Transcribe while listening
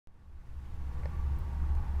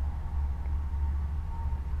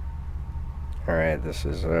Alright, this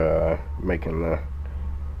is making the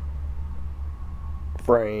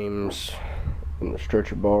frames and the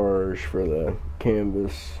stretcher bars for the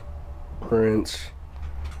canvas prints.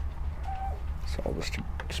 It's all just an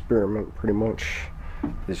experiment pretty much.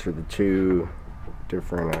 These are the two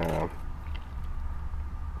different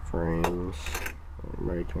frames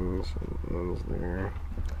we're making, so one's there.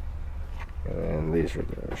 And these are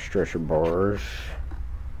the stretcher bars.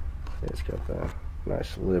 It's got the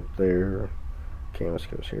nice lip there. Canvas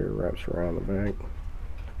goes here, wraps around the back.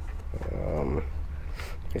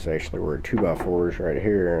 These actually were 2x4s right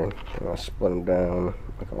here, and I split them down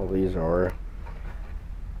like all these are,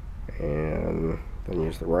 and then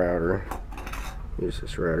use the router. Use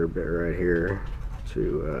this router bit right here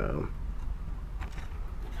to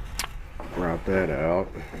route that out.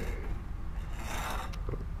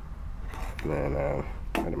 And then I'm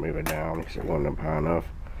going to move it down because it wasn't up high enough.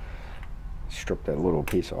 Strip that little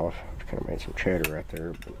piece off. Kind of made some chatter right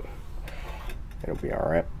there, but it'll be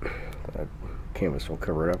alright. That canvas will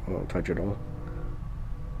cover it up. I won't touch it all.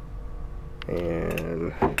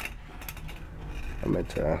 And I meant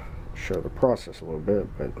to show the process a little bit,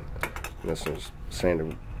 but this is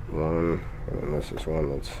sanded one, and then this is one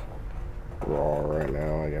that's raw right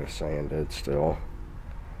now. I gotta sand it still.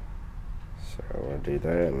 So I'll do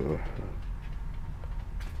that and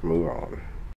move on.